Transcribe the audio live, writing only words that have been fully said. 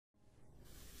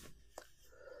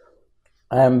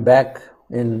I am back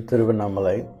in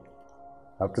Tiruvannamalai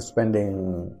after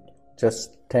spending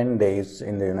just 10 days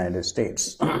in the United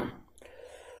States.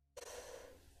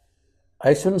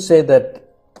 I shouldn't say that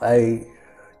I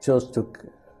chose to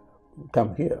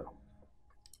come here.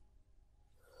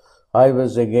 I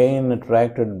was again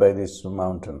attracted by this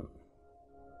mountain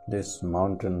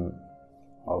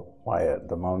of fire,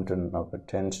 the mountain of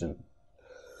attention.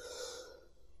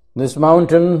 This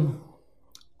mountain,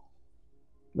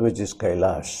 which is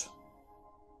Kailash,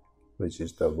 which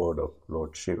is the abode of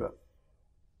Lord Shiva.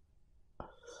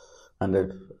 And I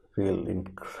feel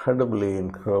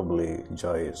incredibly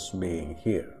joyous being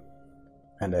here.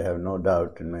 And I have no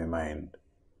doubt in my mind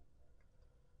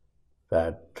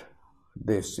that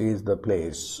this is the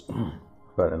place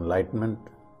for enlightenment,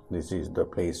 this is the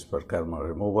place for karma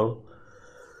removal.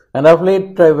 And of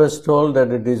late I was told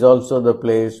that it is also the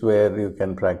place where you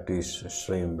can practice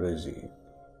Shreem Brzee.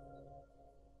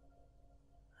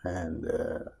 And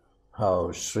how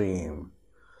Shreem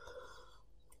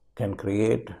can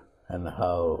create and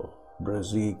how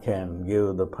Brzee can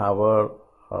give the power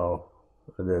of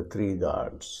the three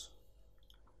gods,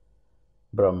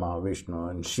 Brahma, Vishnu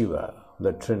and Shiva,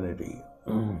 the Trinity.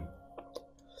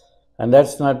 And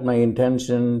that's not my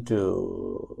intention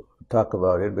to talk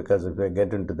about it, because if I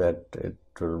get into that, it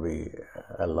will be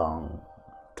a long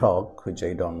talk, which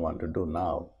I don't want to do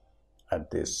now at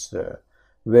this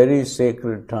very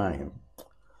sacred time,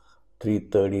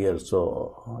 3:30 or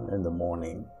so in the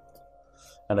morning.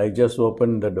 And I just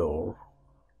opened the door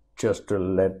just to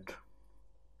let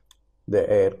the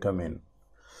air come in.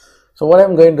 So what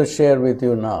I'm going to share with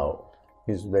you now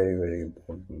is very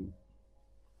important.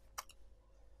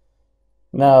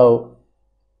 Now,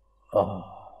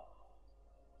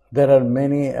 there are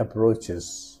many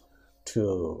approaches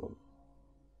to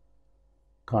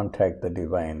contact the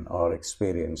divine or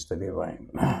experience the divine.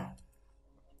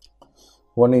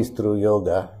 One is through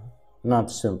yoga,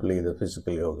 not simply the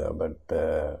physical yoga, but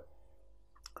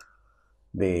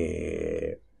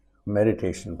the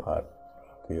meditation part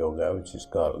of the yoga, which is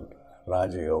called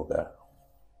Raja Yoga.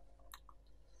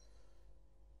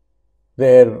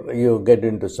 There you get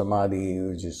into Samadhi,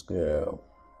 which is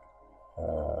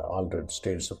altered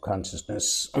states of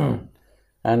consciousness,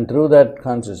 and through that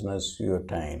consciousness you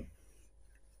attain.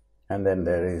 And then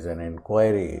there is an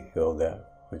inquiry yoga,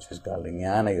 which is called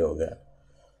Gnana Yoga,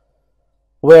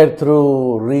 where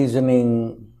through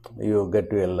reasoning you get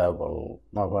to a level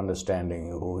of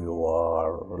understanding who you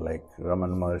are, like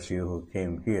Ramana Maharishi, who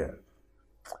came here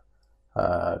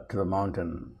to the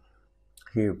mountain.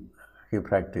 He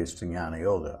practiced Gnana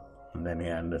Yoga, and then he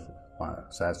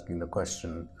was asking the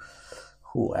question,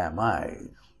 who am I?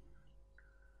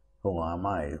 Who am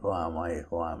I? Who am I?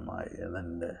 Who am I? And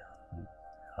then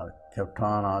I kept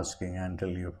on asking until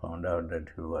you found out that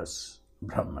he was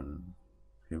Brahman,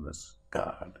 he was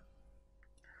God.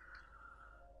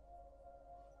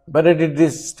 But it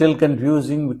is still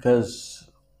confusing because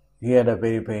he had a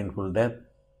very painful death,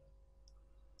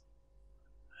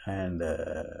 and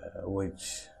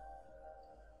which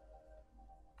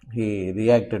he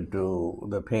reacted to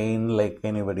the pain like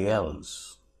anybody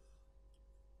else.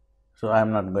 So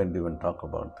I'm not going to even talk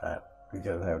about that,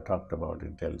 because I have talked about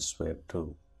it elsewhere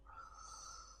too.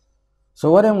 So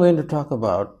what I'm going to talk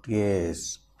about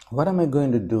is, what am I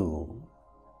going to do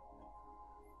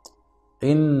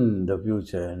in the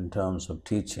future in terms of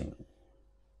teaching?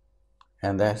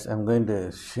 And that's, I'm going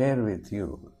to share with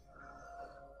you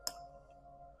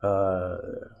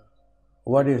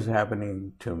what is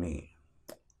happening to me,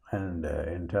 and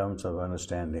in terms of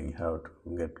understanding how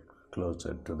to get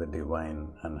closer to the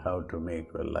divine and how to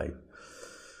make your life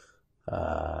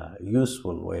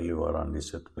useful while you are on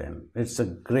this plane. It's a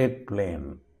great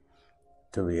plane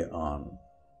to be on,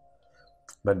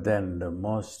 but then the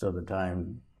most of the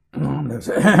time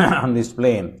on this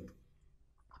plane,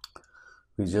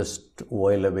 we just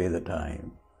while away the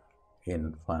time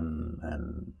in fun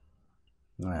and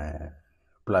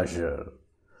pleasure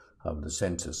of the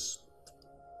senses.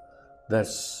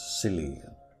 That's silly.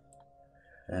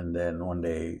 And then one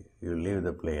day you leave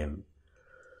the plane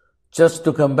just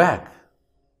to come back,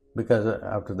 because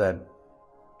after that,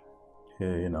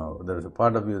 there's a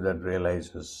part of you that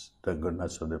realizes the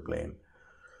goodness of the plane.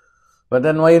 But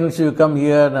then once you come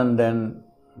here, and then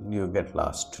you get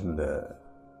lost in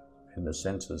the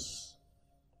senses,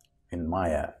 in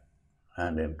Maya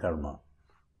and in karma.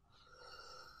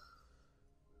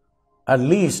 At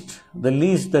least, the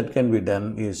least that can be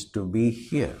done is to be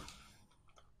here,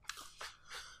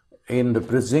 in the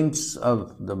precincts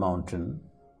of the mountain,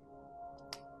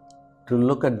 to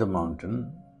look at the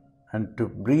mountain and to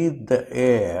breathe the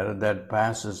air that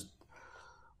passes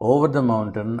over the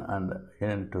mountain and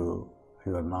into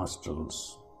your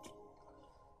nostrils.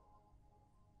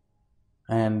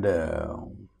 And there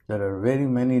are very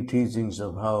many teachings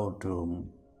of how to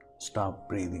stop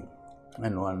breathing.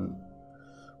 And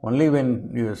only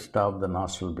when you stop the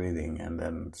nostril breathing and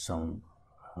then some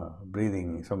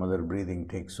other breathing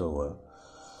takes over,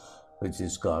 which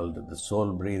is called the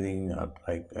soul breathing, or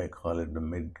like I call it the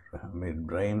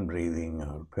mid-brain breathing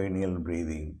or pineal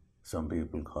breathing. Some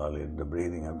people call it the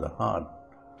breathing of the heart.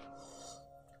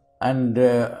 And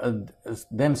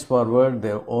thenceforward,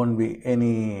 there won't be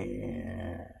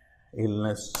any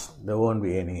illness, there won't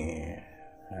be any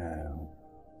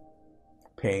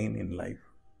pain in life.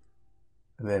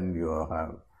 Then you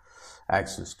have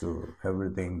access to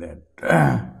everything that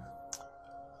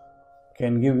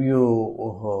can give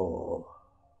you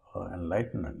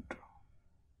enlightenment.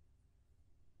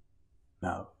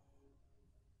 Now,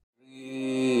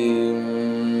 Shreem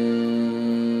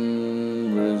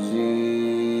Brzee,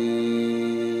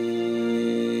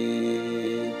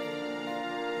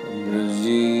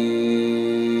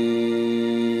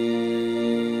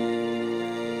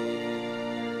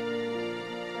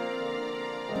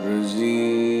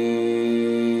 Brzee.